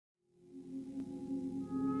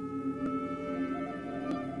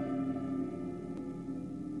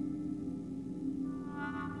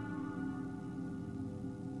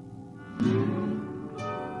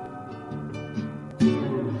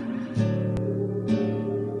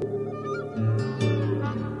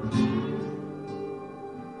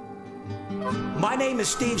My name is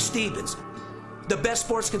Steve Stevens, the best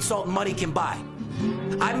sports consultant money can buy.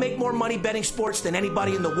 I make more money betting sports than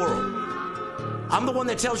anybody in the world. I'm the one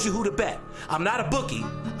that tells you who to bet. I'm not a bookie,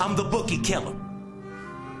 I'm the bookie killer.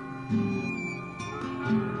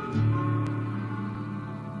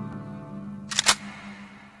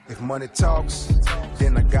 If money talks,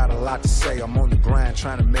 then I got a lot to say. I'm on the grind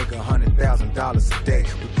trying to make $100,000 a day.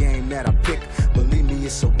 The game that I pick, believe me,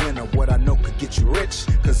 it's a winner. What I know could get you rich,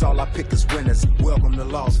 cause all I pick is winners. Welcome to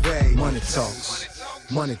Las Vegas. Money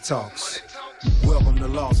talks, money talks. Welcome to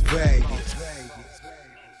Las Vegas.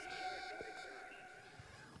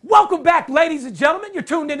 Welcome back, ladies and gentlemen. You're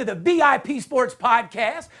tuned into the VIP Sports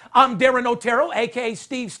Podcast. I'm Darren Otero, a.k.a.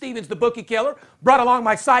 Steve Stevens, the Bookie Killer. Brought along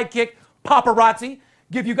my sidekick, Paparazzi.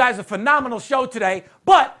 Give you guys a phenomenal show today,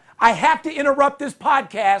 but I have to interrupt this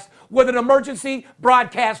podcast with an emergency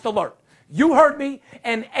broadcast alert. You heard me,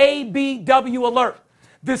 an ABW alert.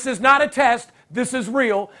 This is not a test. This is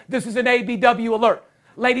real. This is an ABW alert.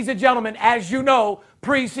 Ladies and gentlemen, as you know,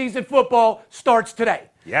 preseason football starts today.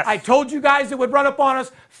 Yes. I told you guys it would run up on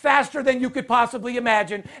us faster than you could possibly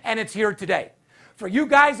imagine, and it's here today. For you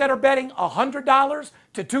guys that are betting $100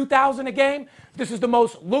 to $2,000 a game, this is the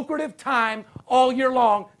most lucrative time all year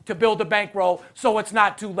long to build a bankroll, so it's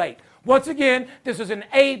not too late. Once again, this is an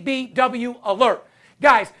ABW alert.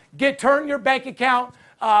 Guys, turn your bank account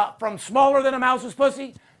from smaller than a mouse's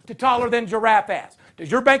pussy to taller than giraffe ass.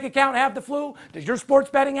 Does your bank account have the flu? Does your sports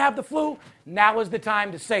betting have the flu? Now is the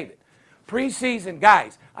time to save it. Preseason,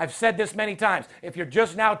 guys, I've said this many times. If you're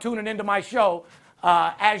just now tuning into my show,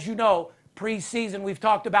 as you know, preseason, we've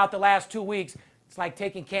talked about the last 2 weeks. It's like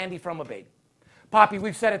taking candy from a baby. Poppy,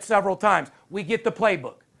 we've said it several times. We get the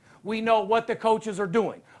playbook. We know what the coaches are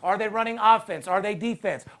doing. Are they running offense? Are they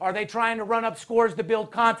defense? Are they trying to run up scores to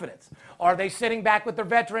build confidence? Are they sitting back with their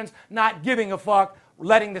veterans, not giving a fuck,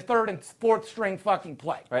 letting the third and fourth string fucking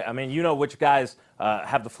play? Right. I mean, you know which guys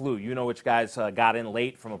have the flu. You know which guys got in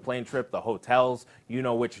late from a plane trip, the hotels. You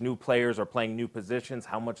know which new players are playing new positions,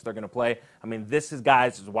 how much they're going to play. I mean, this is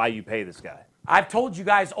why you pay this guy. I've told you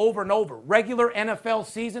guys over and over, regular NFL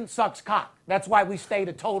season sucks cock. That's why we stay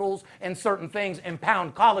to totals and certain things and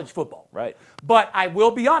pound college football. Right. But I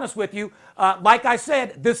will be honest with you. Like I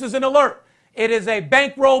said, this is an alert. It is a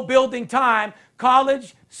bankroll building time.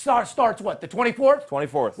 College starts what, the 24th?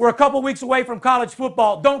 24th. We're a couple weeks away from college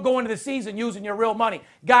football. Don't go into the season using your real money.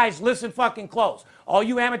 Guys, listen fucking close. All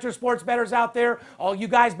you amateur sports bettors out there, all you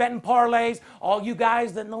guys betting parlays, all you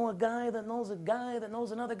guys that know a guy that knows a guy that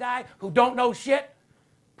knows another guy who don't know shit,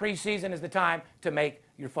 preseason is the time to make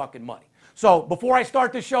your fucking money. So before I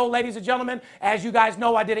start the show, ladies and gentlemen, as you guys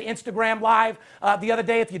know, I did an Instagram live the other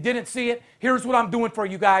day. If you didn't see it, here's what I'm doing for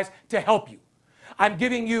you guys to help you. I'm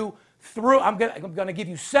giving you I'm going to give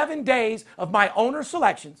you 7 days of my owner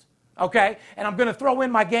selections, okay? And I'm going to throw in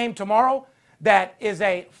my game tomorrow that is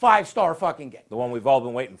a 5-star fucking game. The one we've all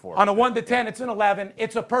been waiting for. On a 1 to 10, it's an 11.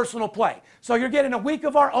 It's a personal play. So you're getting a week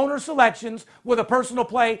of our owner selections with a personal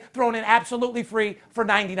play thrown in absolutely free for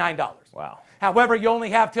 $99. Wow. However, you only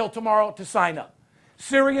have till tomorrow to sign up.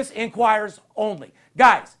 Serious inquirers only.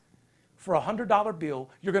 Guys, for a $100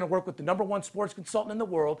 bill, you're going to work with the #1 sports consultant in the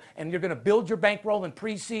world, and you're going to build your bankroll in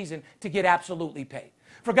preseason to get absolutely paid.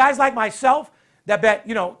 For guys like myself that bet,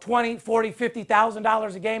 $20,000, $40,000,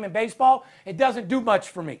 $50,000 a game in baseball, it doesn't do much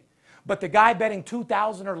for me. But the guy betting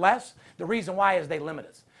 $2,000 or less, the reason why is they limit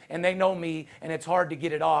us. And they know me, and it's hard to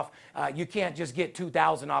get it off. You can't just get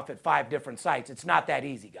 $2,000 off at 5 different sites. It's not that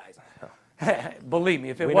easy, guys. Believe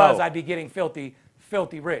me, if it was, I'd be getting filthy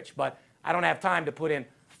rich. But I don't have time to put in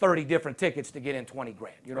 30 different tickets to get in 20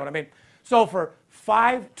 grand. You know what I mean? So for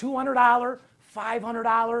 $200,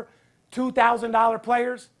 $500, $2,000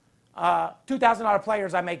 players, $2,000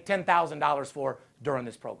 players I make $10,000 for during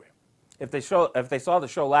this program. If they saw the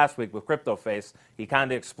show last week with CryptoFace, he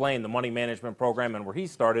kind of explained the money management program and where he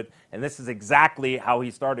started, and this is exactly how he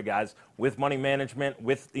started, guys, with money management,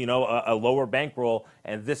 with a lower bankroll,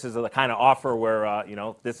 and this is the kind of offer where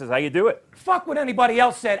this is how you do it. Fuck what anybody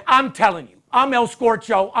else said. I'm telling you. I'm El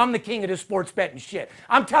Scorcho. I'm the king of this sports betting shit.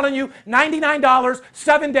 I'm telling you, $99,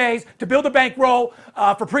 7 days to build a bankroll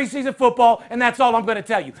for preseason football, and that's all I'm going to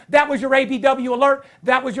tell you. That was your ABW alert.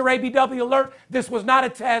 That was your ABW alert. This was not a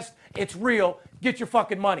test. It's real. Get your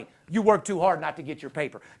fucking money. You work too hard not to get your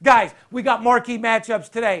paper. Guys, we got marquee matchups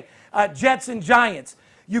today. Jets and Giants.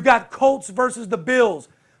 You got Colts versus the Bills.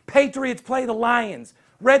 Patriots play the Lions.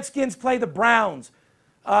 Redskins play the Browns.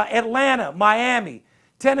 Atlanta, Miami.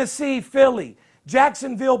 Tennessee, Philly,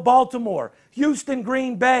 Jacksonville, Baltimore, Houston,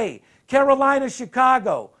 Green Bay, Carolina,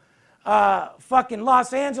 Chicago, fucking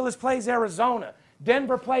Los Angeles plays Arizona,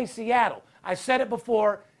 Denver plays Seattle. I said it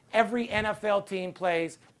before, every NFL team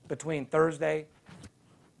plays between Thursday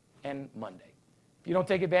and Monday. If you don't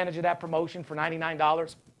take advantage of that promotion for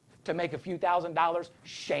 $99 to make a few $1,000s,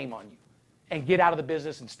 shame on you. And get out of the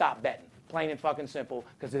business and stop betting. Plain and fucking simple,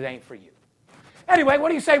 because it ain't for you. Anyway, what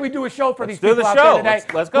do you say we do a show for these people out there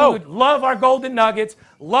today? Let's go. Who love our golden nuggets,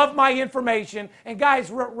 love my information. And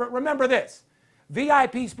guys, remember this.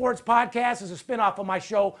 VIP Sports Podcast is a spinoff of my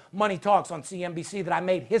show, Money Talks, on CNBC that I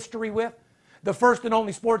made history with. The first and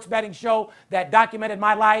only sports betting show that documented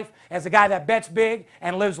my life as a guy that bets big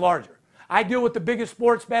and lives larger. I deal with the biggest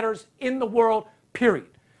sports bettors in the world, period.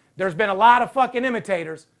 There's been a lot of fucking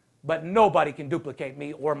imitators, but nobody can duplicate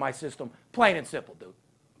me or my system. Plain and simple, dude.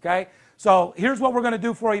 Okay? So here's what we're going to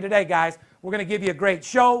do for you today, guys. We're going to give you a great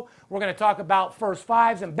show. We're going to talk about first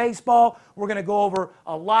fives and baseball. We're going to go over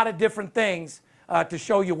a lot of different things to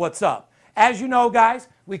show you what's up. As you know, guys,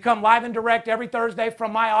 we come live and direct every Thursday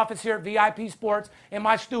from my office here at VIP Sports in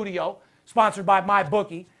my studio, sponsored by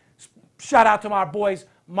MyBookie. Shout out to my boys,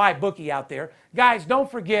 MyBookie, out there. Guys, don't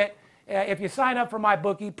forget, if you sign up for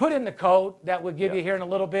MyBookie, put in the code that we'll give you here in a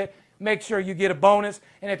little bit. Make sure you get a bonus.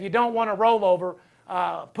 And if you don't want to roll over,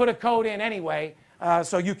 put a code in anyway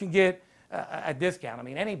so you can get a discount. I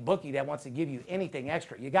mean, any bookie that wants to give you anything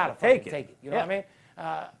extra, you got to take it. You know what I mean?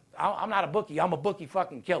 I'm not a bookie. I'm a bookie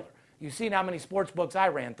fucking killer. You've seen how many sports books I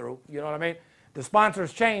ran through. You know what I mean? The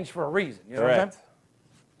sponsors change for a reason. You know what I'm saying?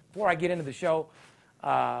 Before I get into the show,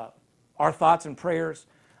 our thoughts and prayers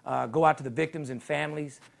go out to the victims and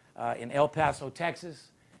families in El Paso, Texas,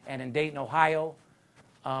 and in Dayton, Ohio.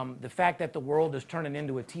 The fact that the world is turning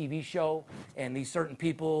into a TV show and these certain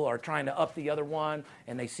people are trying to up the other one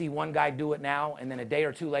and they see one guy do it now and then a day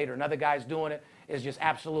or two later another guy's doing it is just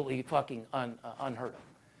absolutely fucking unheard of.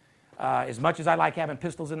 As much as I like having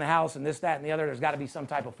pistols in the house and this, that, and the other, there's got to be some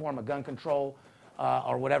type of form of gun control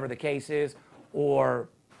or whatever the case is, or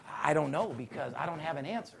I don't know, because I don't have an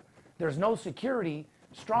answer. There's no security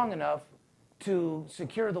strong enough to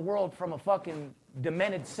secure the world from a fucking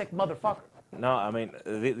demented, sick motherfucker. No, I mean,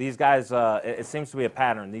 these guys, it seems to be a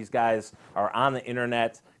pattern. These guys are on the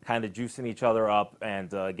internet kind of juicing each other up and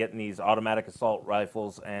getting these automatic assault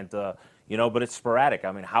rifles and, but it's sporadic.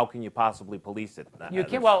 I mean, how can you possibly police it? You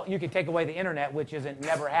can take away the internet, which isn't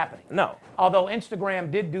never happening. No. Although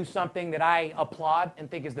Instagram did do something that I applaud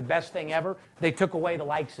and think is the best thing ever. They took away the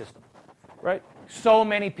like system. Right. So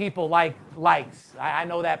many people like likes. I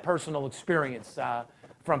know that personal experience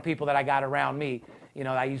from people that I got around me. You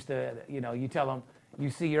know, I used to, you tell them, you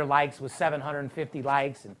see your likes with 750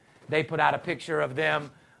 likes, and they put out a picture of them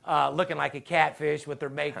looking like a catfish with their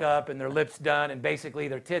makeup and their lips done and basically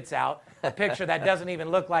their tits out. A picture that doesn't even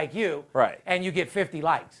look like you. Right. And you get 50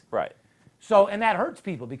 likes. Right. So, and that hurts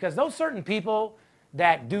people because those certain people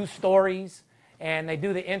that do stories and they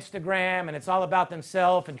do the Instagram and it's all about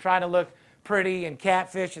themselves and trying to look pretty and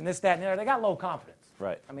catfish and this, that, and the other, they got low confidence.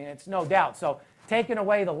 Right. I mean, it's no doubt. So taking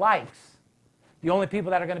away the likes, the only people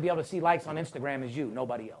that are going to be able to see likes on Instagram is you,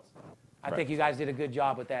 nobody else. I think you guys did a good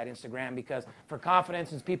job with that, Instagram, because for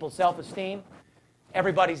confidence and people's self-esteem,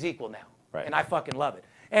 everybody's equal now. Right. And I fucking love it.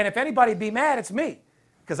 And if anybody be mad, it's me.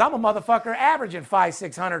 Because I'm a motherfucker averaging 500,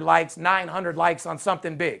 600 likes, 900 likes on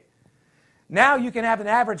something big. Now you can have an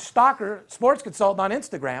average stalker, sports consultant on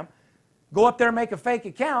Instagram, go up there, make a fake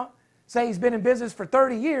account, say he's been in business for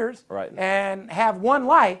 30 years, right, and have one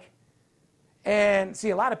like. And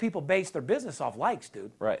see, a lot of people base their business off likes,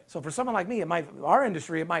 dude. Right. So for someone like me, our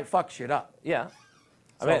industry, it might fuck shit up. Yeah.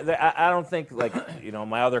 I mean, I don't think, like,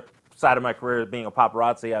 my other side of my career being a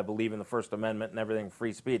paparazzi, I believe in the First Amendment and everything,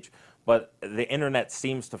 free speech. But the internet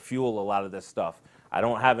seems to fuel a lot of this stuff. I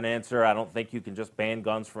don't have an answer. I don't think you can just ban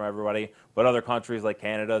guns from everybody. But other countries like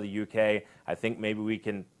Canada, the UK, I think maybe we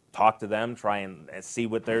can talk to them, try and see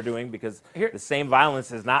what they're doing, because the same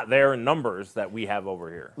violence is not there in numbers that we have over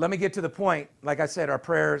here. Let me get to the point. Like I said, our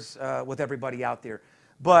prayers with everybody out there.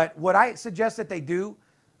 But what I suggest that they do,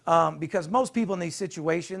 because most people in these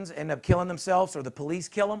situations end up killing themselves or the police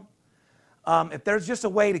kill them, if there's just a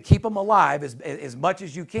way to keep them alive as much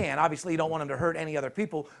as you can, obviously you don't want them to hurt any other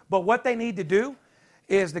people, but what they need to do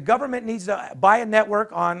is the government needs to buy a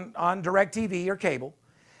network on DirecTV or cable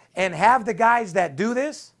and have the guys that do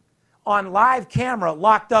this on live camera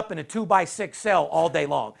locked up in a 2x6 cell all day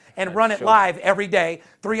long and run it live every day,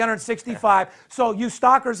 365. So you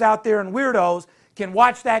stalkers out there and weirdos can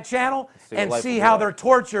watch that channel and see how they're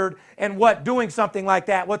tortured and what doing something like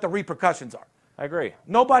that, what the repercussions are. I agree.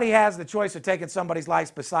 Nobody has the choice of taking somebody's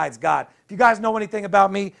life besides God. If you guys know anything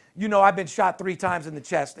about me, you know I've been shot 3 times in the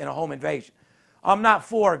chest in a home invasion. I'm not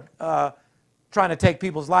for trying to take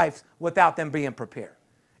people's lives without them being prepared.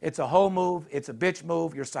 It's a hoe move, it's a bitch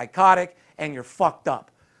move, you're psychotic, and you're fucked up.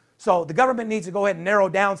 So the government needs to go ahead and narrow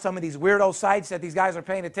down some of these weirdo sites that these guys are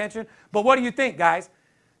paying attention. But what do you think, guys?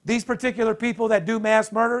 These particular people that do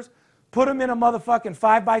mass murders, put them in a motherfucking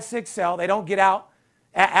 5x6 cell. They don't get out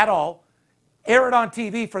at all. Air it on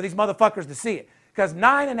TV for these motherfuckers to see it. Because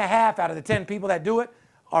 9.5 out of the 10 people that do it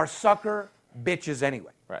are sucker bitches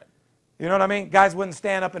anyway. Right. You know what I mean? Guys wouldn't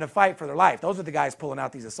stand up in a fight for their life. Those are the guys pulling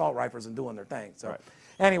out these assault rifles and doing their thing. So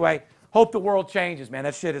anyway, hope the world changes, man.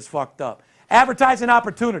 That shit is fucked up. Advertising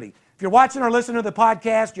opportunity. If you're watching or listening to the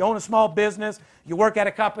podcast, you own a small business, you work at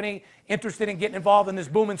a company, interested in getting involved in this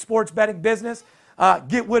booming sports betting business,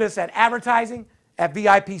 get with us at advertising at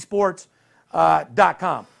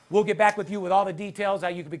VIPsports.com. We'll get back with you with all the details how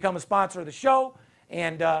you can become a sponsor of the show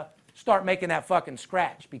and start making that fucking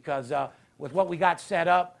scratch. Because with what we got set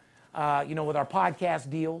up, with our podcast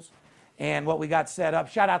deals and what we got set up,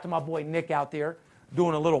 shout out to my boy Nick out there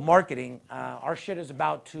doing a little marketing. Our shit is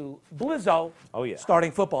about to blizzo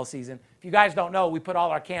starting football season. If you guys don't know, we put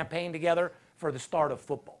all our campaign together for the start of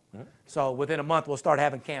football. So within a month, we'll start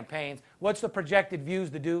having campaigns. What's the projected views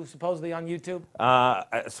to do, supposedly, on YouTube?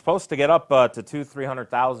 It's supposed to get up to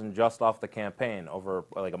 300,000 just off the campaign over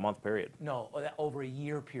like a month period. No, over a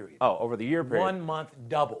year period. Oh, over the year period. 1 month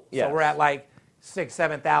double. Yes. So we're at like 6,000,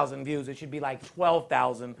 7,000 views. It should be like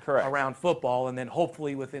 12,000 around football, and then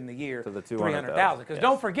hopefully within the year, to the 300,000. Because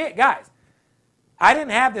don't forget, guys, I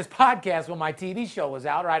didn't have this podcast when my TV show was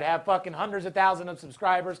out, or I'd have fucking hundreds of thousands of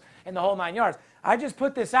subscribers and the whole 9 yards. I just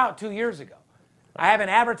put this out 2 years ago. I haven't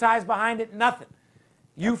advertised behind it, nothing.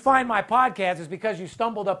 You find my podcast is because you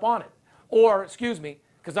stumbled up on it. Or,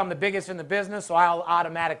 because I'm the biggest in the business, so I'll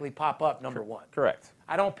automatically pop up number one. Correct.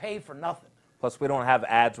 I don't pay for nothing. Plus, we don't have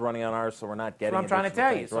ads running on ours, so we're not getting. That's what I'm trying to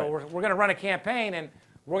tell you. So we're going to run a campaign, and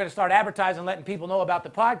we're going to start advertising, letting people know about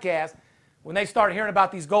the podcast. When they start hearing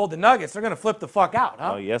about these golden nuggets, they're going to flip the fuck out,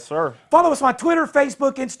 huh? Oh, yes, sir. Follow us on Twitter,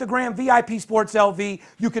 Facebook, Instagram, VIP Sports LV.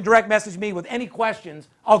 You can direct message me with any questions.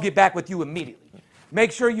 I'll get back with you immediately.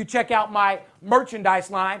 Make sure you check out my merchandise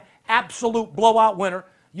line, Absolute Blowout Winner.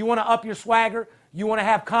 You want to up your swagger? You want to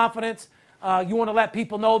have confidence? You want to let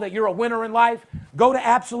people know that you're a winner in life? Go to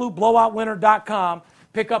AbsoluteBlowoutWinner.com.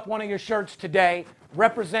 Pick up one of your shirts today.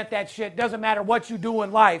 Represent that shit. Doesn't matter what you do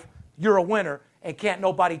in life, you're a winner, and can't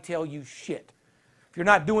nobody tell you shit. If you're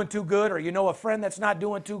not doing too good, or you know a friend that's not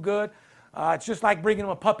doing too good, it's just like bringing them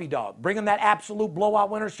a puppy dog. Bring them that Absolute Blowout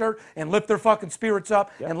Winner shirt and lift their fucking spirits up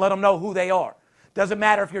and let them know who they are. Doesn't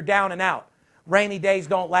matter if you're down and out. Rainy days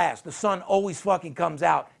don't last. The sun always fucking comes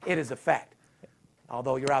out. It is a fact.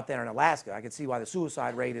 Although you're out there in Alaska, I can see why the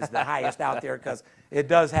suicide rate is the highest out there, because it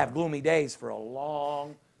does have gloomy days for a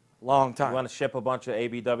long time. You want to ship a bunch of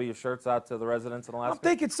ABW shirts out to the residents in Alaska? I'm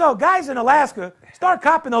thinking so. Guys in Alaska, start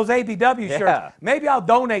copping those ABW shirts. Maybe I'll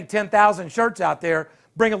donate 10,000 shirts out there,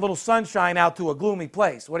 bring a little sunshine out to a gloomy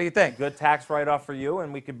place. What do you think? Good tax write-off for you,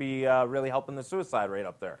 and we could be really helping the suicide rate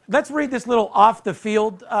up there. Let's read this little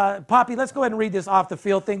off-the-field. Poppy, let's go ahead and read this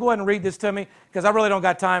off-the-field thing. Go ahead and read this to me, because I really don't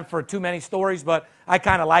got time for too many stories, but I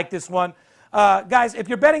kind of like this one. Guys, if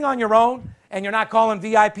you're betting on your own and you're not calling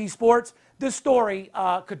VIP Sports, this story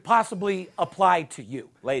could possibly apply to you.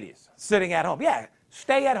 Ladies. Sitting at home. Yeah,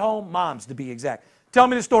 stay-at-home moms, to be exact. Tell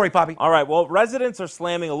me the story, Poppy. All right, well, residents are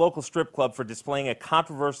slamming a local strip club for displaying a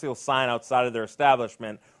controversial sign outside of their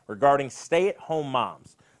establishment regarding stay-at-home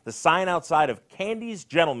moms. The sign outside of Candy's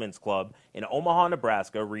Gentlemen's Club in Omaha,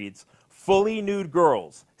 Nebraska reads, "Fully nude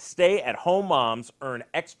girls, stay-at-home moms earn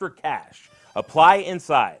extra cash. Apply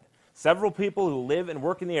inside." Several people who live and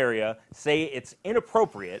work in the area say it's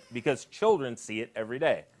inappropriate because children see it every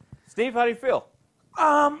day. Steve, how do you feel?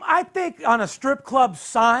 I think on a strip club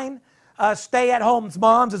sign, stay-at-home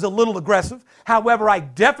moms is a little aggressive. However, I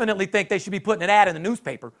definitely think they should be putting an ad in the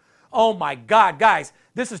newspaper. Oh, my God, guys,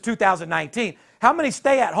 this is 2019. How many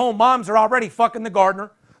stay-at-home moms are already fucking the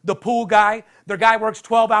gardener, the pool guy? Their guy works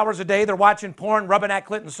 12 hours a day. They're watching porn, rubbing that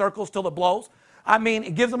clit in circles till it blows. I mean,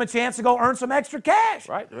 it gives them a chance to go earn some extra cash.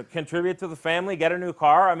 Right. Contribute to the family, get a new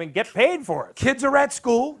car. I mean, get paid for it. Kids are at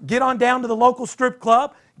school. Get on down to the local strip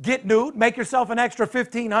club. Get nude. Make yourself an extra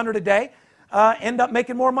 $1,500 a day. End up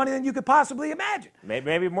making more money than you could possibly imagine.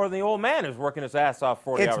 Maybe more than the old man who's working his ass off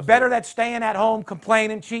 40 hours. It's better than staying at home,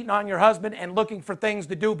 complaining, cheating on your husband, and looking for things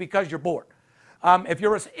to do because you're bored. If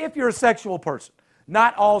you're a sexual person,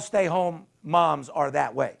 not all stay-home moms are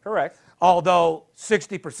that way. Correct. Although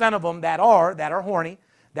 60% of them that are horny,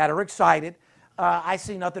 that are excited, I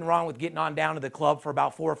see nothing wrong with getting on down to the club for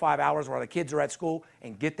about 4 or 5 hours while the kids are at school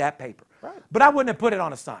and get that paper. Right. But I wouldn't have put it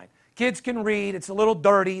on a sign. Kids can read. It's a little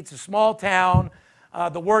dirty. It's a small town.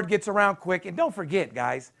 The word gets around quick. And don't forget,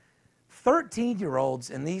 guys,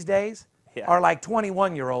 13-year-olds in these days are like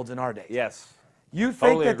 21-year-olds in our days. Yes. You think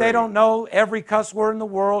Totally that they agree. don't know every cuss word in the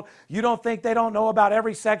world. You don't think they don't know about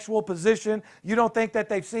every sexual position. You don't think that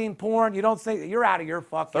they've seen porn. You don't think you're out of your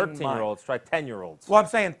fucking mind. 13-year-olds, try 10-year-olds. Well, I'm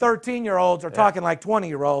saying 13-year-olds are talking like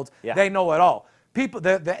 20-year-olds. Yeah. They know it all. People,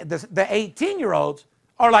 the 18-year-olds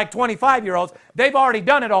are like 25-year-olds. They've already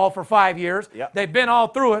done it all for 5 years. Yep. They've been all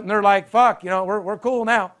through it, and they're like, fuck, we're cool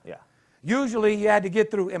now. Yeah. Usually you had to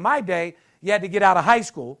get through, in my day, you had to get out of high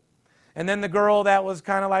school, and then the girl that was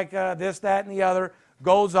kind of like this, that, and the other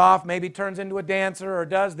goes off, maybe turns into a dancer or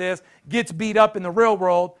does this, gets beat up in the real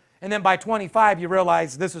world, and then by 25 you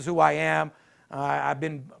realize this is who I am. I've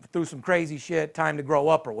been through some crazy shit, time to grow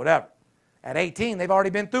up or whatever. At 18, they've already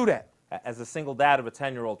been through that. As a single dad of a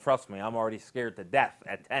 10-year-old, trust me, I'm already scared to death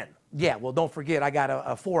at 10. Yeah, well, don't forget, I got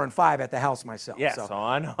a 4 and 5 at the house myself. Yes, so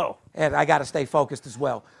I know. And I got to stay focused as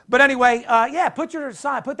well. But anyway, put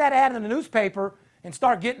that ad in the newspaper and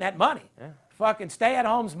start getting that money. Yeah. Fucking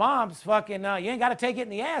stay-at-home's moms, fucking, you ain't got to take it in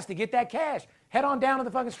the ass to get that cash. Head on down to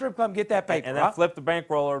the fucking strip club and get that paper. And then flip the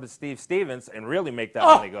bankroll over to Steve Stevens and really make that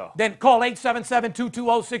money go. Then call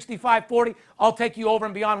 877-220-6540. I'll take you over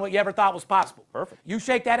and beyond what you ever thought was possible. Perfect. You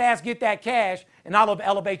shake that ass, get that cash, and I'll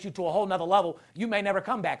elevate you to a whole nother level. You may never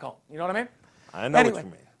come back home. You know what I mean? I know what you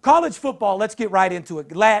mean. College football, let's get right into it.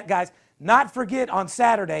 Guys, not forget on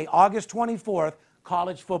Saturday, August 24th,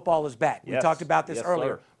 college football is back. We Yes. talked about this Yes,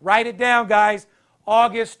 earlier. sir. Write it down, guys.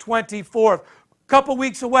 August 24th. Couple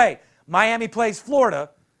weeks away. Miami plays Florida.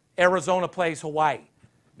 Arizona plays Hawaii.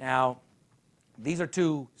 Now, these are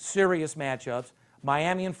two serious matchups.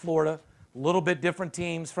 Miami and Florida, a little bit different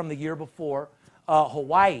teams from the year before.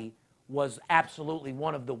 Hawaii was absolutely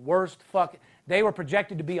one of the worst They were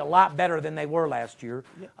projected to be a lot better than they were last year.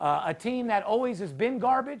 A team that always has been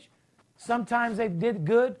garbage. Sometimes they did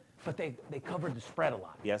good, but they covered the spread a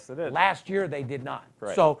lot. Yes, they did. Last year, they did not.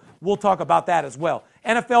 Right. So we'll talk about that as well.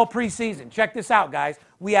 NFL preseason. Check this out, guys.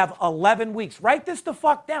 We have 11 weeks. Write this the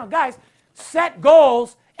fuck down. Guys, set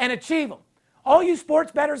goals and achieve them. All you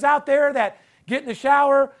sports bettors out there that get in the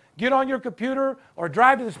shower, get on your computer, or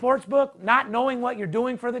drive to the sports book not knowing what you're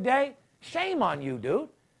doing for the day, shame on you, dude.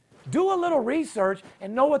 Do a little research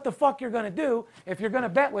and know what the fuck you're going to do if you're going to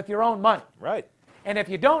bet with your own money. Right. And if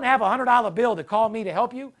you don't have a $100 bill to call me to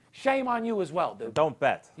help you, shame on you as well, dude. Don't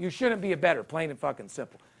bet. You shouldn't be a bettor, plain and fucking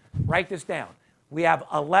simple. Write this down. We have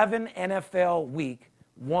 11 NFL Week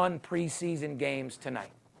 1 preseason games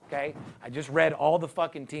tonight, okay? I just read all the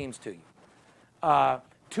fucking teams to you.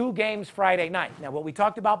 2 games Friday night. Now, what we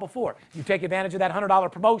talked about before, you take advantage of that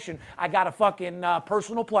 $100 promotion. I got a fucking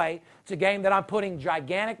personal play. It's a game that I'm putting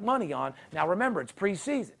gigantic money on. Now, remember, it's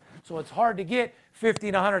preseason, so it's hard to get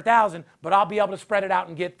 50 to 100,000, but I'll be able to spread it out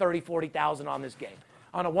and get 30, 40,000 on this game.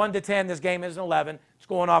 On a 1 to 10, this game is an 11. It's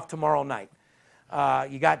going off tomorrow night.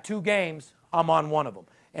 You got 2 games. I'm on one of them.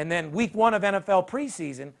 And then week 1 of NFL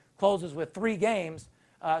preseason closes with 3 games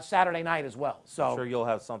Saturday night as well. So I'm sure you'll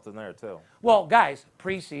have something there, too. well, guys,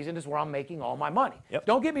 preseason is where I'm making all my money. Yep.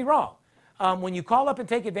 Don't get me wrong. When you call up and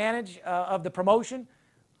take advantage of the promotion,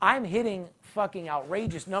 I'm hitting fucking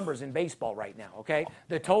outrageous numbers in baseball right now, okay?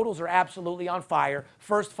 The totals are absolutely on fire.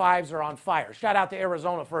 First fives are on fire. Shout out to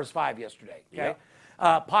Arizona first 5 yesterday, okay?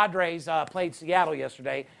 Yep. Padres played Seattle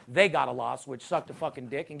yesterday. They got a loss, which sucked a fucking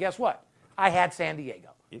dick. And guess what? I had San Diego.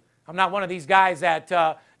 Yep. I'm not one of these guys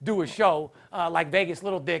that do a show like Vegas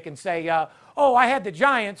Little Dick and say, oh, I had the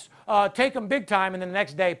Giants, take them big time, and then the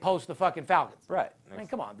next day post the fucking Falcons. Right. I mean,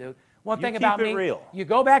 come on, dude. One You thing keep about it me, real. you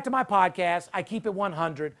go back to my podcast, I keep it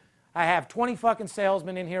 100. I have 20 fucking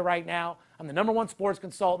salesmen in here right now. I'm the #1 sports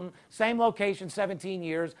consultant, same location, 17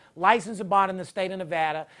 years, licensed and bought in the state of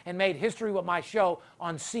Nevada, and made history with my show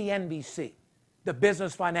on CNBC, the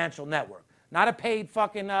Business Financial Network. Not a paid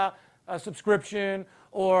fucking subscription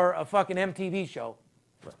or a fucking MTV show.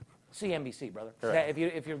 CNBC, brother. Correct.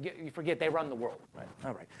 If you forget, they run the world. Right.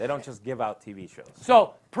 All right. They don't just give out TV shows.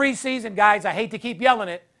 So, preseason, guys, I hate to keep yelling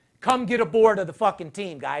it. Come get aboard of the fucking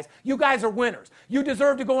team, guys. You guys are winners. You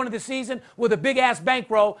deserve to go into the season with a big-ass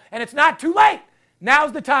bankroll, and it's not too late.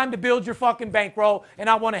 Now's the time to build your fucking bankroll, and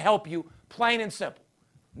I want to help you, plain and simple.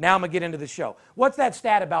 Now I'm going to get into the show. What's that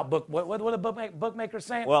stat about what are the bookmakers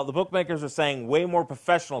saying? Well, the bookmakers are saying way more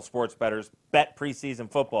professional sports bettors bet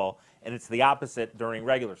preseason football, and it's the opposite during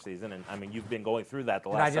regular season. And, I mean, you've been going through that the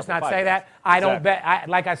last Did I just several not say podcasts. that? I don't Exactly. bet.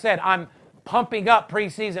 Like I said, I'm pumping up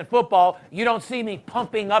preseason football. You don't see me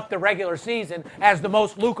pumping up the regular season as the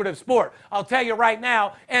most lucrative sport. I'll tell you right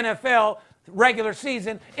now, NFL regular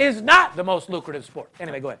season is not the most lucrative sport.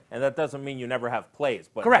 Anyway, go ahead. And that doesn't mean you never have plays.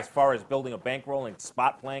 But Correct. as far as building a bankroll and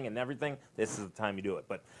spot playing and everything, this is the time you do it.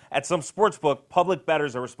 But at some sportsbook, public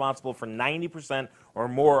bettors are responsible for 90% or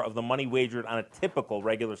more of the money wagered on a typical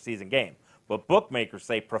regular season game. but bookmakers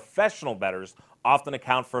say professional bettors often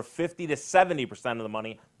account for 50 to 70% of the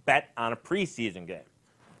money bet on a preseason game.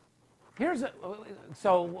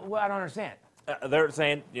 So I don't understand. They're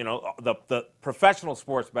saying, the professional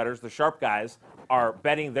sports bettors, the sharp guys, are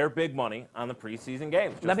betting their big money on the preseason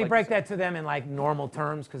games. Let me break that to them in like normal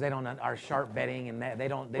terms because they don't are sharp betting and they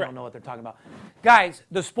don't know what they're talking about. Guys,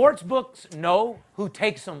 the sports books know who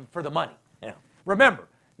takes them for the money. Yeah. Remember,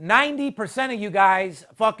 90% of you guys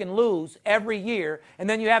fucking lose every year, and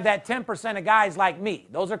then you have that 10% of guys like me.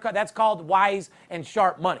 That's called wise and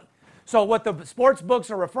sharp money. So what the sports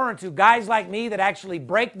books are referring to, guys like me that actually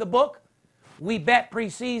break the book, we bet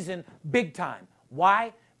preseason big time.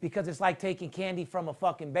 Why? Because it's like taking candy from a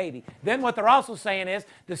fucking baby. Then what they're also saying is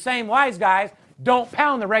the same wise guys don't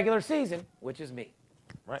pound the regular season, which is me.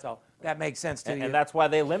 Right. So that makes sense to you. And that's why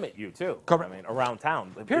they limit you, too. Correct. I mean, around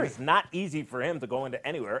town. Period. It's not easy for him to go into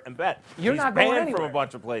anywhere and bet. You're He's not going banned anywhere. from a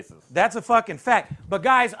bunch of places. That's a fucking fact. But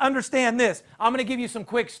guys, understand this. I'm going to give you some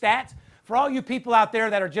quick stats. For all you people out there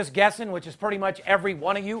that are just guessing, which is pretty much every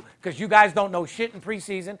one of you, because you guys don't know shit in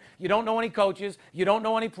preseason, you don't know any coaches, you don't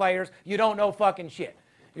know any players, you don't know fucking shit.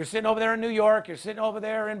 You're sitting over there in New York, you're sitting over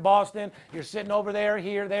there in Boston, you're sitting over there,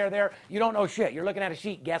 here, there. You don't know shit. You're looking at a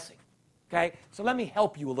sheet guessing. Okay? So let me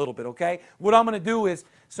help you a little bit, okay? What I'm going to do is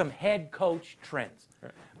some head coach trends.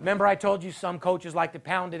 Right. Remember I told you some coaches like to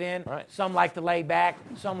pound it in, right. Some like to lay back,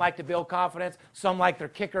 some like to build confidence, some like their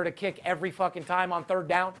kicker to kick every fucking time on third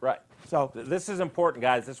down. Right. So this is important,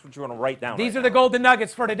 guys. This is what you want to write down. These are the golden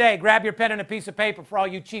nuggets for today. Grab your pen and a piece of paper for all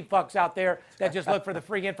you cheap fucks out there that just look for the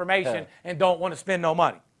free information and don't want to spend no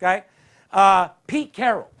money, okay? Pete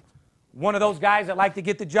Carroll, one of those guys that like to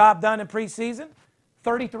get the job done in preseason,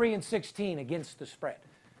 33-16 against the spread.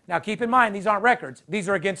 Now, keep in mind, these aren't records. These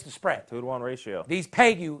are against the spread. 2-to-1 ratio. These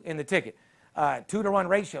pay you in the ticket. 2-to-1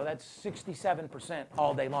 ratio, that's 67%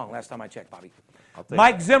 all day long, last time I checked, Bobby.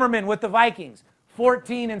 Mike Zimmerman with the Vikings,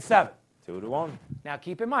 14-7. 2-to-1. Now,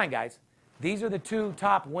 keep in mind, guys, these are the two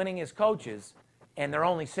top winningest coaches, and they're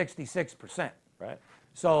only 66%. Right.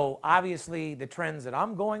 So, obviously, the trends that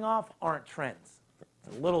I'm going off aren't trends.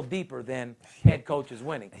 It's a little deeper than head coaches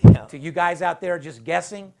winning. Yeah. To you guys out there just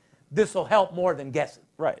guessing, this will help more than guessing.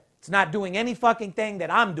 Right. It's not doing any fucking thing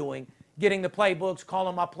that I'm doing, getting the playbooks,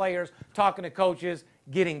 calling my players, talking to coaches,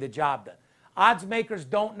 getting the job done. Odds makers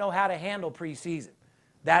don't know how to handle preseason.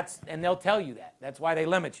 And they'll tell you that. That's why they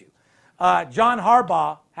limit you. John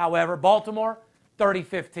Harbaugh, however, Baltimore,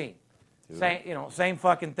 30-15. Same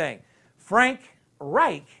fucking thing. Frank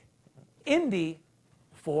Reich, Indy,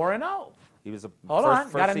 4-0. He was a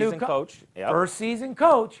first season coach. Yep. First season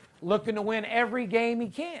coach, looking to win every game he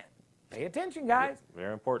can. Pay attention, guys.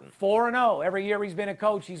 Very important. 4-0. Every year he's been a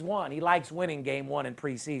coach, he's won. He likes winning game one in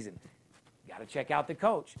preseason. Got to check out the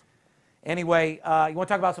coach. Anyway, you want to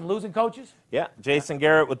talk about some losing coaches? Yeah. Jason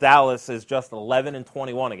Garrett with Dallas is just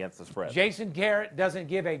 11-21 against the spread. Jason Garrett doesn't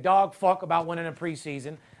give a dog fuck about winning in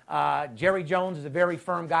preseason. Jerry Jones is a very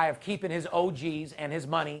firm guy of keeping his OGs and his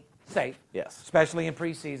money safe. Yes. Especially in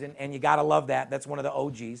preseason, and you got to love that. That's one of the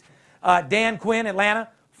OGs. Dan Quinn, Atlanta,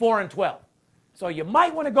 4-12. So you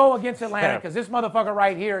might want to go against Atlanta because this motherfucker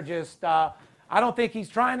right here just, I don't think he's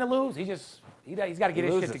trying to lose. He's got to get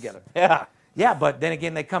his shit together. Yeah. Yeah, but then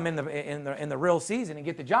again, they come in the real season and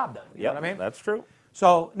get the job done. You know what I mean? That's true.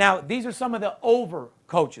 So now these are some of the over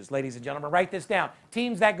coaches, ladies and gentlemen. Write this down.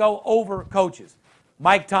 Teams that go over coaches.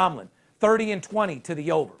 Mike Tomlin, 30-20 to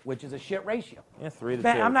the over, which is a shit ratio. Yeah,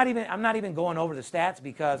 3-2. I'm not even going over the stats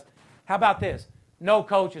because how about this? No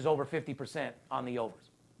coach is over 50% on the overs.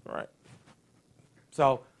 Right.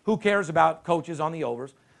 So who cares about coaches on the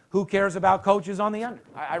overs? Who cares about coaches on the under?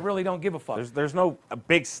 I really don't give a fuck. There's no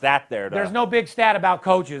big stat there. There's no big stat about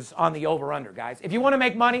coaches on the over-under, guys. If you want to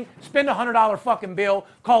make money, spend a $100 fucking bill.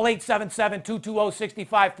 Call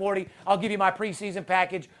 877-220-6540. I'll give you my preseason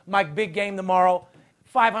package, my big game tomorrow.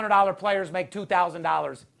 $500 players make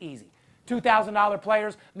 $2,000 easy. $2,000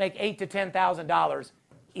 players make $8,000 to $10,000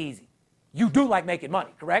 easy. You do like making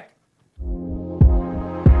money, correct?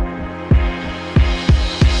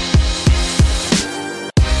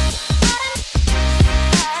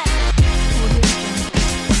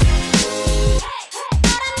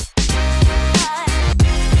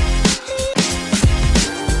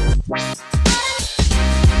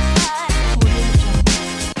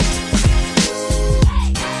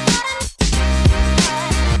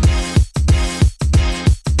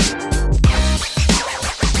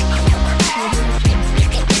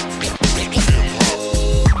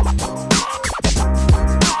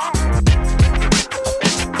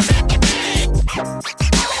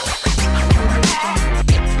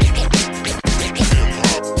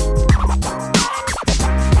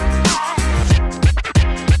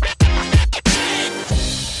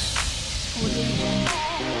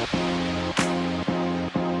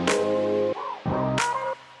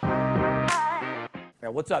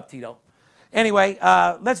 there. What's up, Tito? Anyway,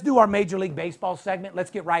 let's do our Major League Baseball segment.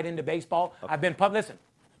 Let's get right into baseball. Okay. Listen,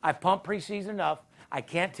 I've pumped preseason enough. I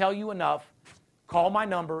can't tell you enough. Call my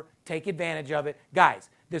number. Take advantage of it. Guys,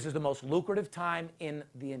 this is the most lucrative time in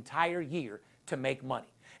the entire year to make money.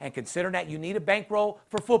 And considering that you need a bankroll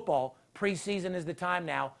for football, preseason is the time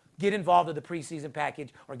now. Get involved with the preseason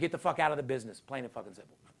package or get the fuck out of the business. Plain and fucking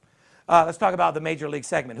simple. Let's talk about the Major League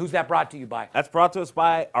segment. Who's that brought to you by? That's brought to us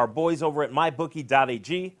by our boys over at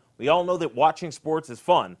mybookie.ag. We all know that watching sports is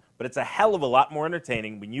fun, but it's a hell of a lot more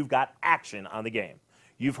entertaining when you've got action on the game.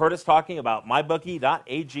 You've heard us talking about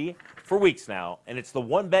mybookie.ag for weeks now, and it's the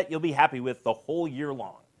one bet you'll be happy with the whole year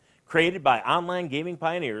long. Created by online gaming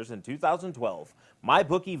pioneers in 2012,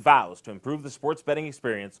 MyBookie vows to improve the sports betting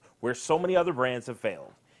experience where so many other brands have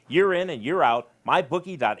failed. Year in and year out,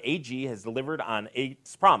 MyBookie.ag has delivered on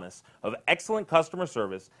its promise of excellent customer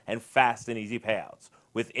service and fast and easy payouts.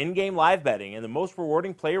 With in-game live betting and the most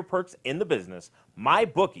rewarding player perks in the business,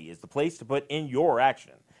 MyBookie is the place to put in your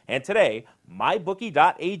action. And today,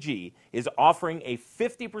 MyBookie.ag is offering a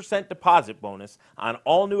 50% deposit bonus on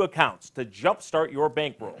all new accounts to jumpstart your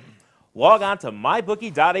bankroll. Log on to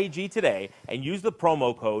MyBookie.ag today and use the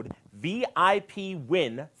promo code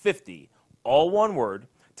VIPWIN50, all one word,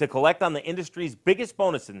 to collect on the industry's biggest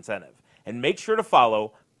bonus incentive. And make sure to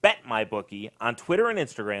follow BetMyBookie on Twitter and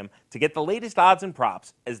Instagram to get the latest odds and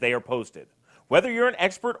props as they are posted. Whether you're an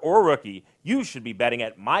expert or a rookie, you should be betting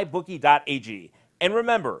at MyBookie.ag. And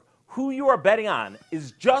remember, who you are betting on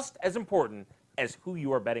is just as important as who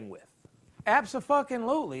you are betting with.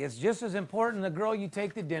 Abso-fucking-lutely. It's just as important the girl you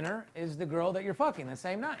take to dinner is the girl that you're fucking the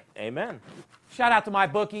same night. Amen. Shout out to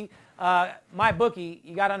MyBookie. MyBookie,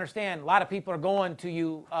 you got to understand, a lot of people are going to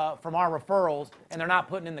you from our referrals, and they're not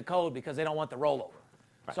putting in the code because they don't want the rollover.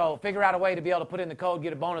 Right. So figure out a way to be able to put in the code,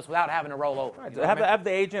 get a bonus without having to roll over. Right. You know have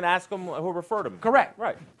the agent ask them who referred them. Correct.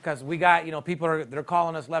 Right. Because we got, people they're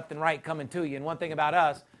calling us left and right coming to you. And one thing about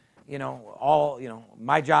us,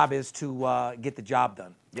 my job is to get the job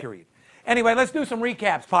done, period. Yep. Anyway, let's do some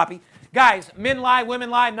recaps, Poppy. Guys, men lie,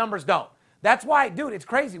 women lie, numbers don't. That's why, dude, it's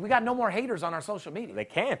crazy. We got no more haters on our social media. They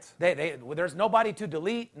can't. There's nobody to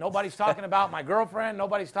delete. Nobody's talking about my girlfriend.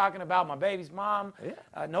 Nobody's talking about my baby's mom.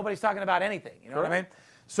 Yeah. Nobody's talking about anything. You know what I mean?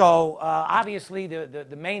 So, obviously,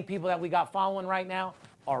 the main people that we got following right now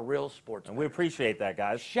are real sports. And we appreciate that,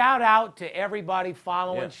 guys. Shout out to everybody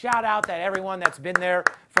following. Yeah. Shout out to everyone that's been there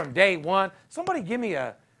from day one. Somebody give me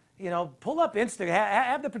pull up Instagram.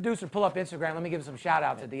 Have the producer pull up Instagram. Let me give some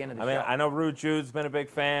shout-outs at the end of the show. I know Rude Jude's been a big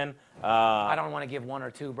fan. I don't want to give one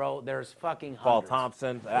or two, bro. There's fucking hundreds. Paul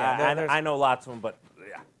Thompson. Yeah, I know lots of them, but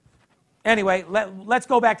yeah. Anyway, let's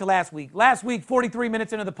go back to last week. Last week, 43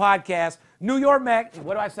 minutes into the podcast, New York Mets,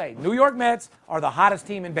 what do I say? New York Mets are the hottest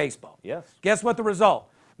team in baseball. Yes. Guess what the result?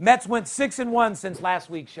 Mets went 6-1 since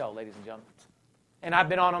last week's show, ladies and gentlemen. And I've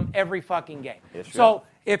been on them every fucking game. Yes, so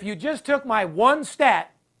if you just took my one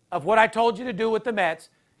stat of what I told you to do with the Mets,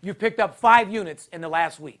 you've picked up 5 units in the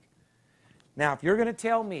last week. Now, if you're going to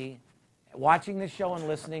tell me, watching this show and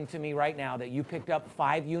listening to me right now, that you picked up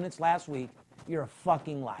 5 units last week, you're a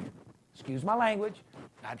fucking liar. Excuse my language.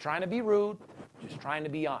 Not trying to be rude, just trying to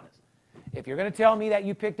be honest. If you're going to tell me that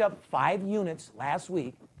you picked up 5 units last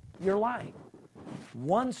week, you're lying.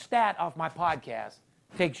 One stat off my podcast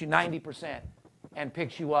takes you 90% and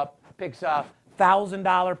picks a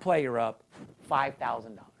 $1,000 player up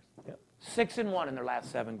 $5,000. 6-1 in their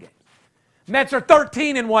last 7 games. Mets are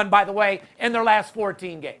 13-1, by the way, in their last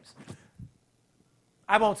 14 games.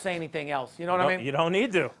 I won't say anything else. You know what I mean? You don't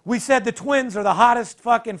need to. We said the Twins are the hottest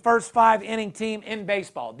fucking first 5-inning team in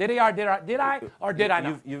baseball. Did I or did I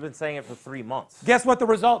not? You've been saying it for 3 months. Guess what the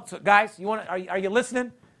results, guys? Are you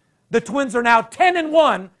listening? The Twins are now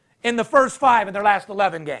 10-1 in the first 5 in their last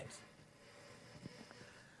 11 games.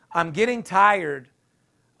 I'm getting tired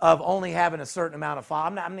of only having a certain amount of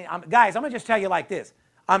followers. Guys, I'm going to just tell you like this.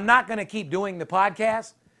 I'm not going to keep doing the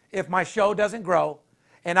podcast if my show doesn't grow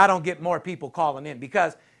and I don't get more people calling in,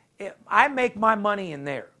 because I make my money in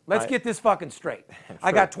there. Let's get this fucking straight. Sure.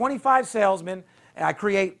 I got 25 salesmen, and I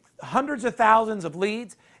create hundreds of thousands of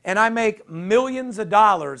leads, and I make millions of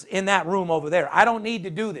dollars in that room over there. I don't need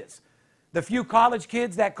to do this. The few college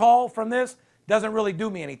kids that call from this doesn't really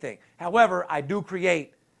do me anything. However, I do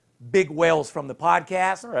create big whales from the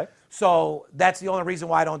podcast. All right. So that's the only reason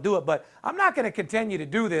why I don't do it. But I'm not going to continue to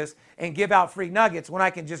do this and give out free nuggets when I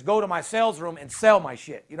can just go to my sales room and sell my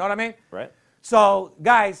shit. You know what I mean? Right. So,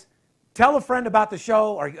 guys, tell a friend about the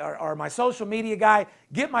show or my social media guy.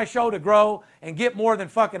 Get my show to grow and get more than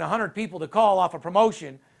fucking 100 people to call off a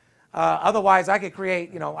promotion. Otherwise, I could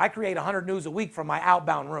create, I create 100 news a week from my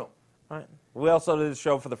outbound room. Right. We also do the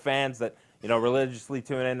show for the fans that, religiously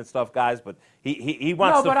tune in and stuff, guys. But he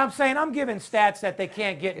wants No, to. but I'm saying I'm giving stats that they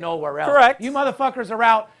can't get nowhere else. Correct. You motherfuckers are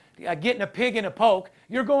out getting a pig in a poke.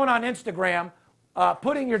 You're going on Instagram,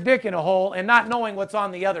 putting your dick in a hole and not knowing what's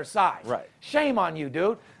on the other side. Right. Shame on you,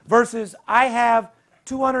 dude. Versus I have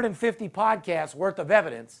 250 podcasts worth of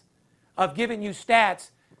evidence of giving you stats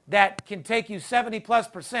that can take you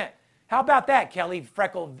 70+%. How about that, Kelly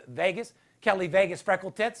Vegas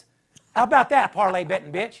freckle tits? How about that, parlay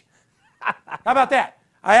betting bitch? How about that?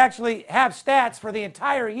 I actually have stats for the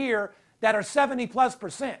entire year that are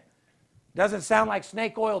 70+%. Doesn't sound like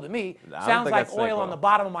snake oil to me. Sounds like oil on the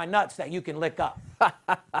bottom of my nuts that you can lick up.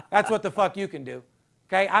 That's what the fuck you can do.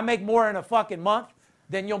 Okay? I make more in a fucking month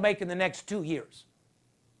than you'll make in the next 2 years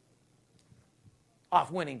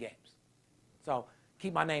off winning games. So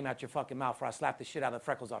keep my name out your fucking mouth before I slap the shit out of the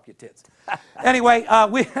freckles off your tits. Anyway,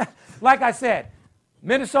 like I said,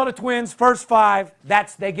 Minnesota Twins, first 5,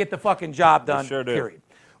 they get the fucking job done, sure do. period.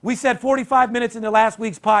 We said 45 minutes into last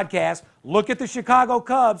week's podcast, look at the Chicago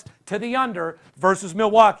Cubs to the under versus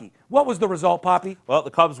Milwaukee. What was the result, Poppy? Well, the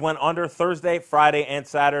Cubs went under Thursday, Friday, and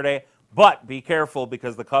Saturday. But be careful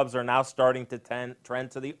because the Cubs are now starting to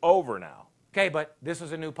trend to the over now. Okay, but this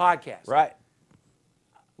is a new podcast. Right.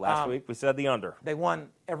 Last week we said the under. They went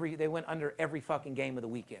under every fucking game of the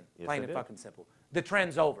weekend. Yes, Plain they and did. fucking simple. The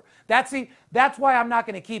trend's over. That's why I'm not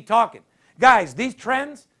going to keep talking. Guys, these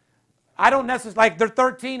trends, I don't necessarily, like they're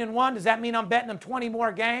 13-1. Does that mean I'm betting them 20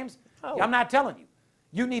 more games? Oh. I'm not telling you.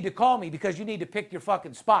 You need to call me because you need to pick your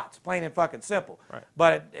fucking spots. Plain and fucking simple. Right.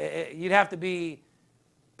 But you'd have to be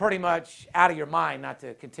pretty much out of your mind not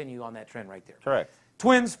to continue on that trend right there. Correct.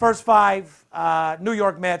 Twins, first 5. New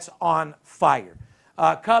York Mets on fire.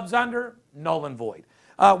 Cubs under, null and void.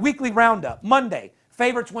 Weekly roundup. Monday,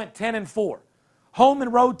 favorites went 10-4. Home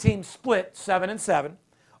and road teams split 7-7.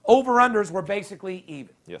 Over-unders were basically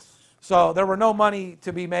even. Yes. So there were no money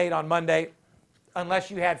to be made on Monday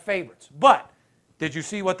unless you had favorites. But did you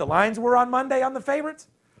see what the lines were on Monday on the favorites?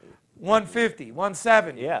 150,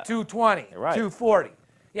 170, Yeah. 220, Right. 240.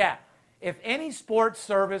 Yeah. If any sports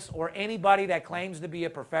service or anybody that claims to be a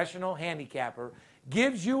professional handicapper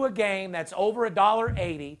gives you a game that's over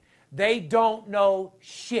 $1.80, they don't know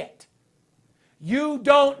shit. You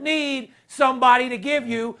don't need somebody to give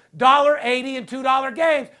you $1.80 and $2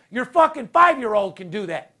 games. Your fucking 5-year-old can do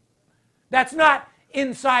that. That's not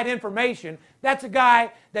inside information. That's a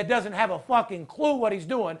guy that doesn't have a fucking clue what he's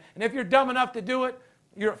doing. And if you're dumb enough to do it,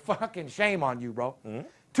 you're fucking shame on you, bro. Mm-hmm.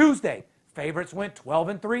 Tuesday, favorites went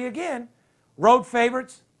 12-3 again. Road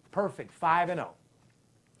favorites, perfect, 5-0.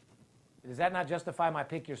 Does that not justify my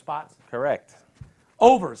pick your spots? Correct.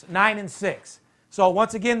 Overs, 9-6. So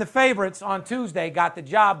once again, the favorites on Tuesday got the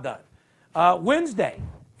job done. Wednesday,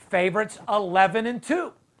 favorites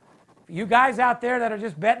 11-2. You guys out there that are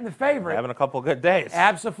just betting the favorite, Having a couple good days.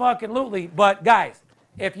 absolutely. But guys,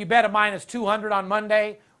 if you bet a -200 on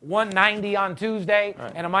Monday, 190 on Tuesday,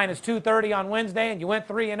 and a -230 on Wednesday, and you went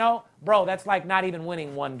 3-0, bro, that's like not even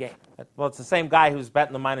winning one game. Well, it's the same guy who's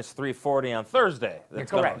betting the -340 on Thursday. You're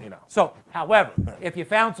That's correct. Gonna, So, however, if you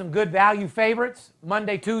found some good value favorites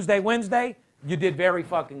Monday, Tuesday, Wednesday, you did very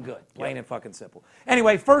fucking good. Plain and fucking simple.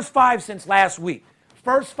 Anyway, first 5 since last week.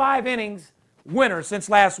 First 5 innings winner since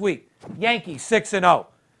last week. Yankees 6-0.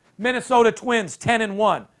 Minnesota Twins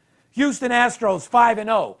 10-1. Houston Astros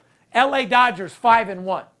 5-0. LA Dodgers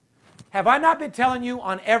 5-1. Have I not been telling you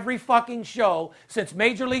on every fucking show since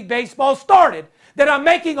Major League Baseball started that I'm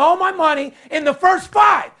making all my money in the first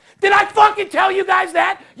 5? Did I fucking tell you guys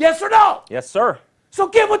that? Yes or no? Yes, sir. So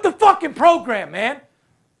get with the fucking program, man.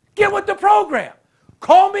 Get with the program.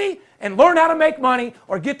 Call me and learn how to make money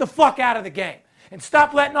or get the fuck out of the game. And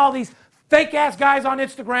stop letting all these fake-ass guys on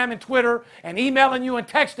Instagram and Twitter and emailing you and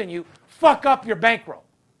texting you fuck up your bankroll.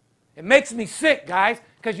 It makes me sick, guys,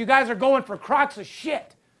 because you guys are going for crocks of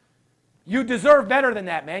shit. You deserve better than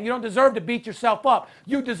that, man. You don't deserve to beat yourself up.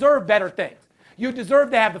 You deserve better things. You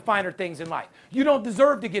deserve to have the finer things in life. You don't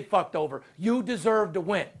deserve to get fucked over. You deserve to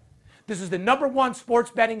win. This is the #1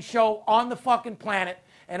 sports betting show on the fucking planet,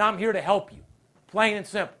 and I'm here to help you. Plain and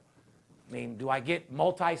simple. I mean, do I get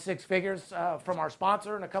multi-6 figures from our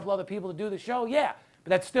sponsor and a couple other people to do the show? Yeah,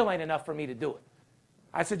 but that still ain't enough for me to do it.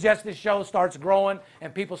 I suggest this show starts growing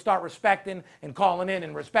and people start respecting and calling in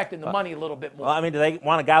and respecting the money a little bit more. Well, I mean, do they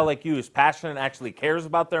want a guy like you who's passionate and actually cares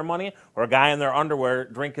about their money, or a guy in their underwear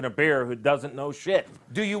drinking a beer who doesn't know shit?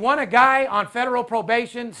 Do you want a guy on federal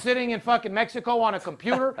probation sitting in fucking Mexico on a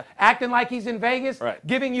computer acting like he's in Vegas, Right.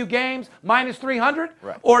 giving you games -300?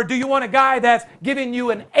 Right. Or do you want a guy that's giving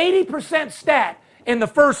you an 80% stat in the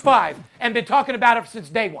first 5 and been talking about it since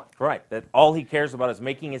day one? Right. That all he cares about is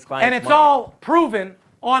making his clients And it's money. all proven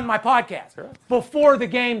on my podcast. Sure. Before the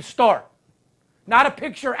game start. Not a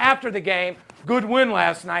picture after the game. Good win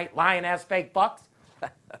last night, lying-ass fake fucks.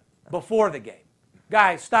 Before the game.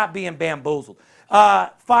 Guys, stop being bamboozled.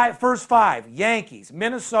 First five, Yankees,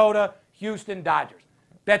 Minnesota, Houston, Dodgers.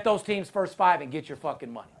 Bet those teams first five and get your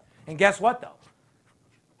fucking money. And guess what, though?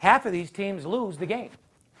 Half of these teams lose the game.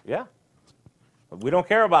 Yeah. We don't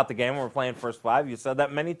care about the game when we're playing first five. You said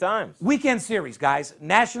that many times. Weekend series, guys.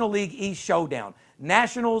 National League East Showdown.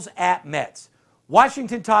 Nationals at Mets.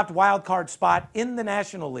 Washington topped wild card spot in the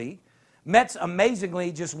National League. Mets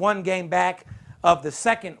amazingly just one game back of the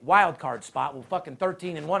second wild card spot. Well, fucking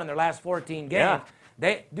 13-1 in their last 14 games. Yeah.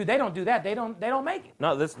 They don't do that. They don't make it.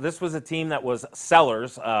 No, this was a team that was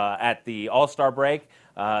sellers at the All-Star break.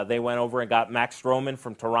 They went over and got Max Stroman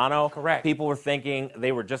from Toronto. Correct. People were thinking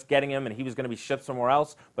they were just getting him and he was going to be shipped somewhere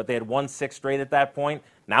else, but they had won 6 straight at that point.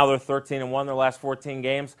 Now they're 13-1 their last 14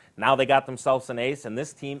 games. Now they got themselves an ace, and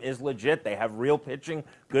this team is legit. They have real pitching,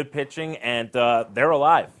 good pitching, and they're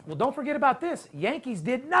alive. Well, don't forget about this. Yankees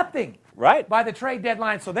did nothing Right. by the trade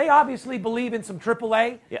deadline, so they obviously believe in some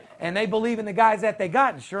AAA, Yeah. and they believe in the guys that they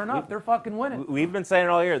got, and sure enough, they're fucking winning. We've been saying it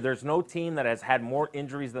all year. There's no team that has had more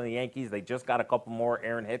injuries than the Yankees. They just got a couple more.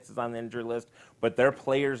 Aaron Hicks is on the injury list, but their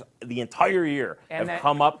players the entire year have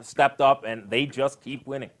come up, stepped up, and they just keep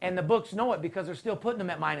winning. And the books know it because they're still putting them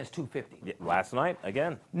at minus 250. Yeah, last night,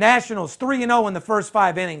 again. Nationals 3-0 in the first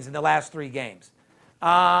 5 innings in the last 3 games.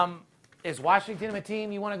 Is Washington a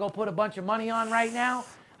team you want to go put a bunch of money on right now?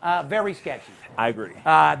 Very sketchy. I agree.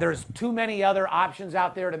 There's too many other options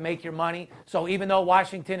out there to make your money. So even though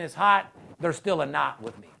Washington is hot, they're still a knot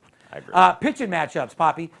with me. I agree. Pitching matchups,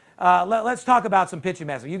 Poppy. Let's talk about some pitching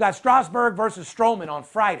matchups. You got Strasburg versus Stroman on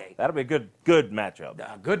Friday. That'll be a good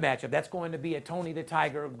matchup. Good matchup. That's going to be a Tony the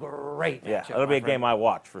Tiger great matchup. Yeah, that'll be a game I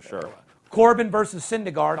watch for sure. Corbin versus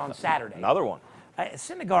Syndergaard on Saturday. Another one.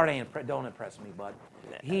 Syndergaard don't impress me, bud.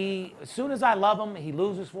 As soon as I love him, he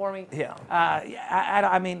loses for me. Yeah.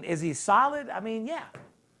 I mean, is he solid? I mean, yeah.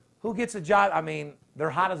 Who gets a job? I mean, they're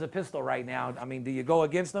hot as a pistol right now. I mean, do you go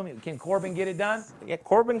against them? Can Corbin get it done? Yeah,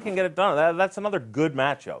 Corbin can get it done. That's another good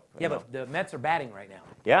matchup. Yeah, but the Mets are batting right now.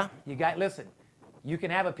 Yeah? Listen, you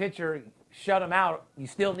can have a pitcher, shut him out. You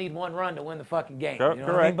still need 1 run to win the fucking game. Sure, You know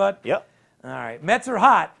correct. what I mean, bud? Yep. All right. Mets are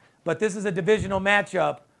hot, but this is a divisional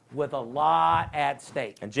matchup with a lot at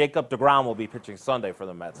stake. And Jacob deGrom will be pitching Sunday for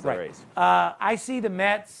the Mets. The Rays. I see the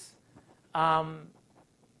Mets.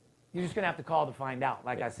 You're just going to have to call to find out,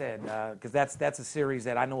 like I said, because that's a series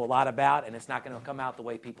that I know a lot about, and it's not going to come out the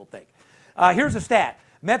way people think. Here's a stat.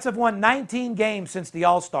 Mets have won 19 games since the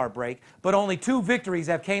All-Star break, but only 2 victories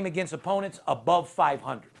have came against opponents above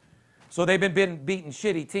 500. So they've been beating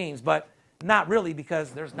shitty teams, but not really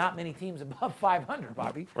because there's not many teams above 500,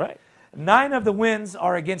 Bobby. Right. 9 of the wins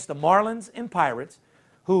are against the Marlins and Pirates,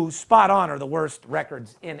 who spot on are the worst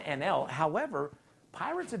records in NL. However,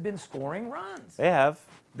 Pirates have been scoring runs. They have.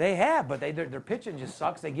 They have, but their pitching just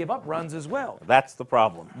sucks. They give up runs as well. That's the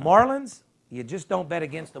problem. Marlins, you just don't bet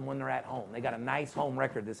against them when they're at home. They got a nice home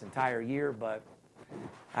record this entire year, but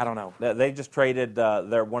I don't know. They just traded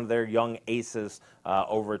one of their young aces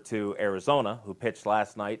over to Arizona, who pitched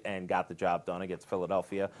last night and got the job done against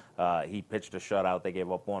Philadelphia. He pitched a shutout. They gave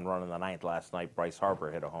up 1 run in the 9th last night. Bryce Harper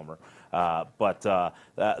hit a homer. But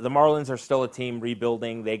the Marlins are still a team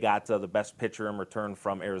rebuilding. They got the best pitcher in return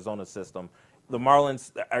from Arizona's system. The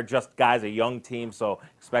Marlins are just guys, a young team, so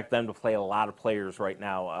expect them to play a lot of players right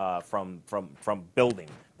now from building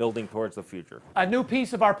towards the future. A new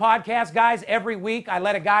piece of our podcast, guys. Every week, I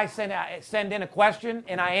let a guy send in a question,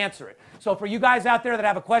 and I answer it. So for you guys out there that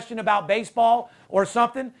have a question about baseball or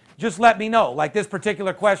something, just let me know. Like this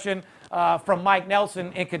particular question from Mike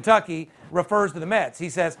Nelson in Kentucky refers to the Mets. He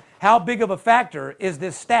says, how big of a factor is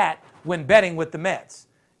this stat when betting with the Mets?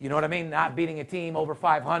 You know what I mean? Not beating a team over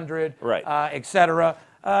 500, right. Et cetera.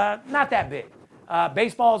 Not that big.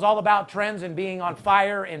 Baseball is all about trends and being on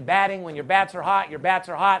fire and batting. When your bats are hot, your bats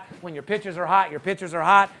are hot. When your pitchers are hot, your pitchers are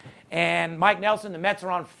hot. And Mike Nelson, the Mets are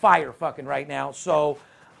on fire fucking right now. So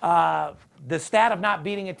the stat of not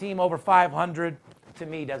beating a team over 500, to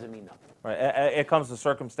me, doesn't mean nothing. Right. It comes to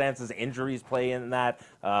circumstances, injuries play in that,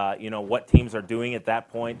 what teams are doing at that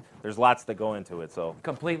point. There's lots that go into it. So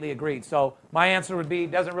completely agreed. So my answer would be,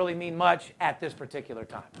 doesn't really mean much at this particular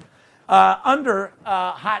time. Under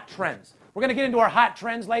hot trends. We're going to get into our hot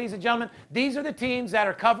trends, ladies and gentlemen. These are the teams that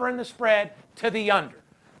are covering the spread to the under.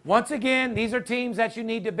 Once again, these are teams that you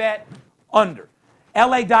need to bet under.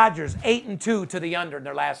 LA Dodgers, 8-2 to the under in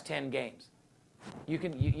their last 10 games.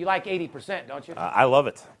 You like 80%, don't you? I love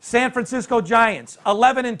it. San Francisco Giants,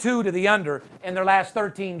 11-2 to the under in their last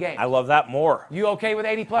 13 games. I love that more. You okay with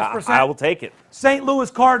 80+%? I will take it. St. Louis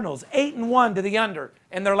Cardinals, 8-1 to the under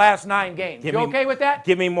in their last 9 games. You okay with that?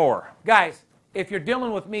 Give me more. Guys, if you're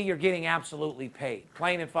dealing with me, you're getting absolutely paid.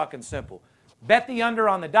 Plain and fucking simple. Bet the under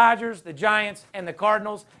on the Dodgers, the Giants, and the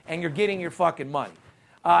Cardinals, and you're getting your fucking money.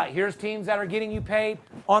 Here's teams that are getting you paid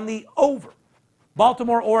on the over.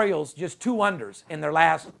 Baltimore Orioles, just 2 unders in their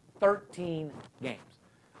last 13 games.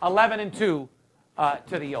 11-2 to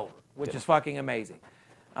the over, which is fucking amazing.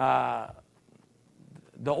 The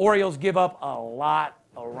Orioles give up a lot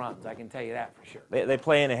of runs, I can tell you that for sure. They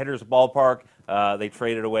play in a hitter's ballpark. They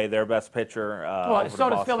traded away their best pitcher. Well, so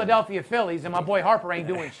does Philadelphia Phillies, and my boy Harper ain't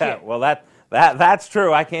doing shit. Well, that's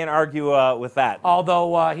true. I can't argue with that.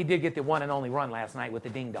 Although he did get the one and only run last night with the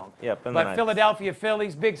ding-dong. Yep. But Philadelphia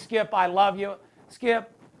Phillies, Big Skip, I love you.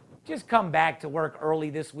 Skip, just come back to work early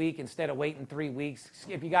this week instead of waiting 3 weeks.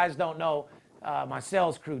 Skip, you guys don't know, my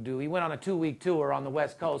sales crew do. He went on a 2-week tour on the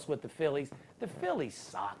West Coast with the Phillies. The Phillies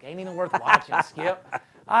suck. Ain't even worth watching, Skip.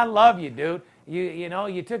 I love you, dude. You know,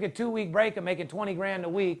 you took a 2-week break of making $20,000 a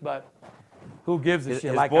week, but who gives a shit?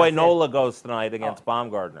 His like boy I said. Nola goes tonight against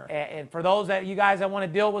Baumgartner. And for those you guys that want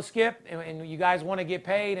to deal with Skip and you guys want to get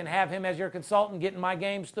paid and have him as your consultant, getting my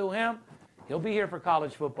games through him, he'll be here for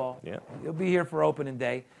college football. Yeah. He'll be here for opening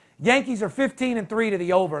day. Yankees are 15-3 to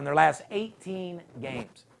the over in their last 18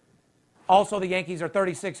 games. Also, the Yankees are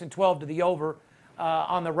 36-12 to the over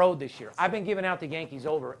on the road this year. I've been giving out the Yankees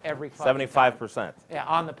over every fucking 75%. time. Yeah,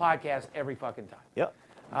 on the podcast every fucking time. Yep.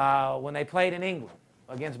 When they played in England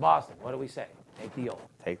against Boston, what do we say? Take the over.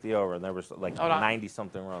 Take the over. And there was like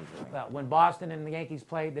 90-something runs. Well, when Boston and the Yankees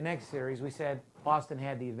played the next series, we said Boston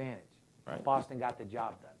had the advantage. Right. Boston got the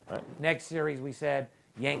job done. Right. Next series, we said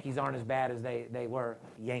Yankees aren't as bad as they were.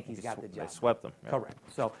 Yankees got the job. They swept them. Yep. Correct.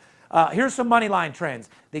 So here's some money line trends.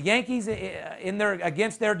 The Yankees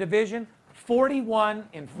against their division,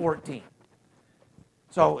 41-14.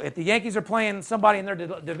 So if the Yankees are playing somebody in their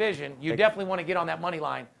division, you definitely want to get on that money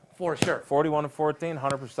line for sure. 41-14,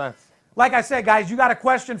 100%. Like I said, guys, you got a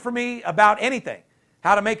question for me about anything.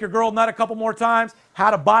 How to make your girl nut a couple more times,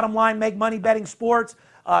 how to bottom line make money betting sports,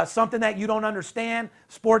 something that you don't understand,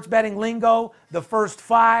 sports betting lingo, the first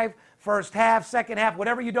 5, first half, second half,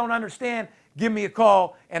 whatever you don't understand, give me a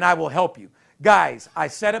call and I will help you. Guys, I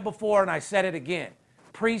said it before and I said it again.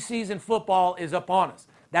 Preseason football is upon us.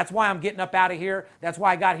 That's why I'm getting up out of here. That's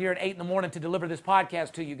why I got here at 8 in the morning to deliver this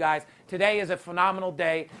podcast to you guys. Today is a phenomenal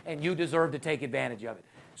day, and you deserve to take advantage of it.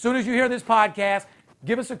 As soon as you hear this podcast,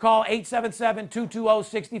 give us a call,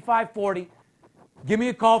 877-220-6540. Give me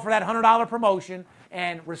a call for that $100 promotion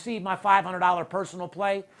and receive my $500 personal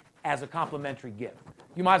play as a complimentary gift.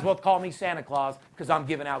 You might as well call me Santa Claus because I'm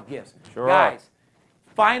giving out gifts. Sure. Guys,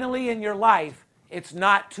 finally in your life, it's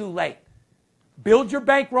not too late. Build your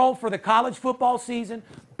bankroll for the college football season.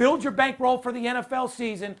 Build your bankroll for the NFL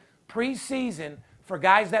season. Preseason, for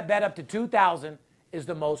guys that bet up to $2,000, is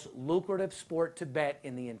the most lucrative sport to bet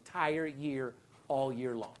in the entire year, all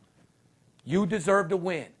year long. You deserve to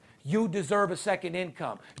win. You deserve a second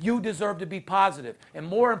income. You deserve to be positive. And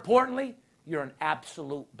more importantly, you're an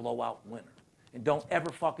absolute blowout winner. And don't ever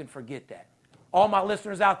fucking forget that. All my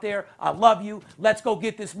listeners out there, I love you. Let's go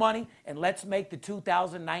get this money, and let's make the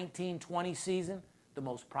 2019-20 season the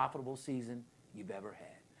most profitable season you've ever had.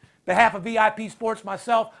 On behalf of VIP Sports,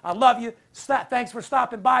 myself, I love you. Thanks for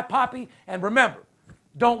stopping by, Poppy. And remember,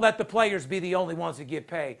 don't let the players be the only ones that get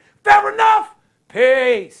paid. Fair enough?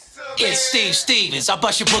 Peace. It's Steve Stevens. I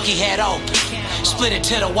bust your bookie head open. Split it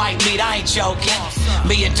to the white meat, I ain't joking.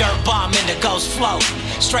 Me and Dirt Bomb in the ghost float.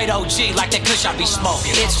 Straight OG like that kush I be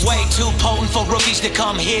smoking. It's way too potent for rookies to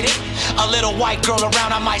come hit it. A little white girl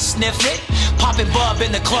around, I might sniff it. Poppin' bub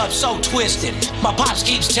in the club, so twisted. My pops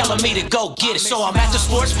keeps telling me to go get it. So I'm at the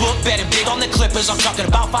sports book, betting big on the Clippers. I'm talking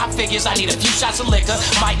about 5 figures, I need a few shots of liquor.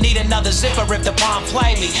 Might need another zipper if the bomb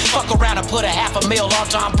play me. Fuck around and put $500,000 on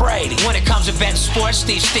Tom Brady. When it comes to betting sports,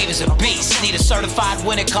 Steve Stevens a beast. Need a certified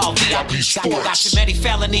winner called VIP Sports. Got too many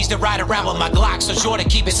felonies to ride around with my Glock, so sure to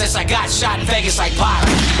keep it since I got shot in Vegas like Pop.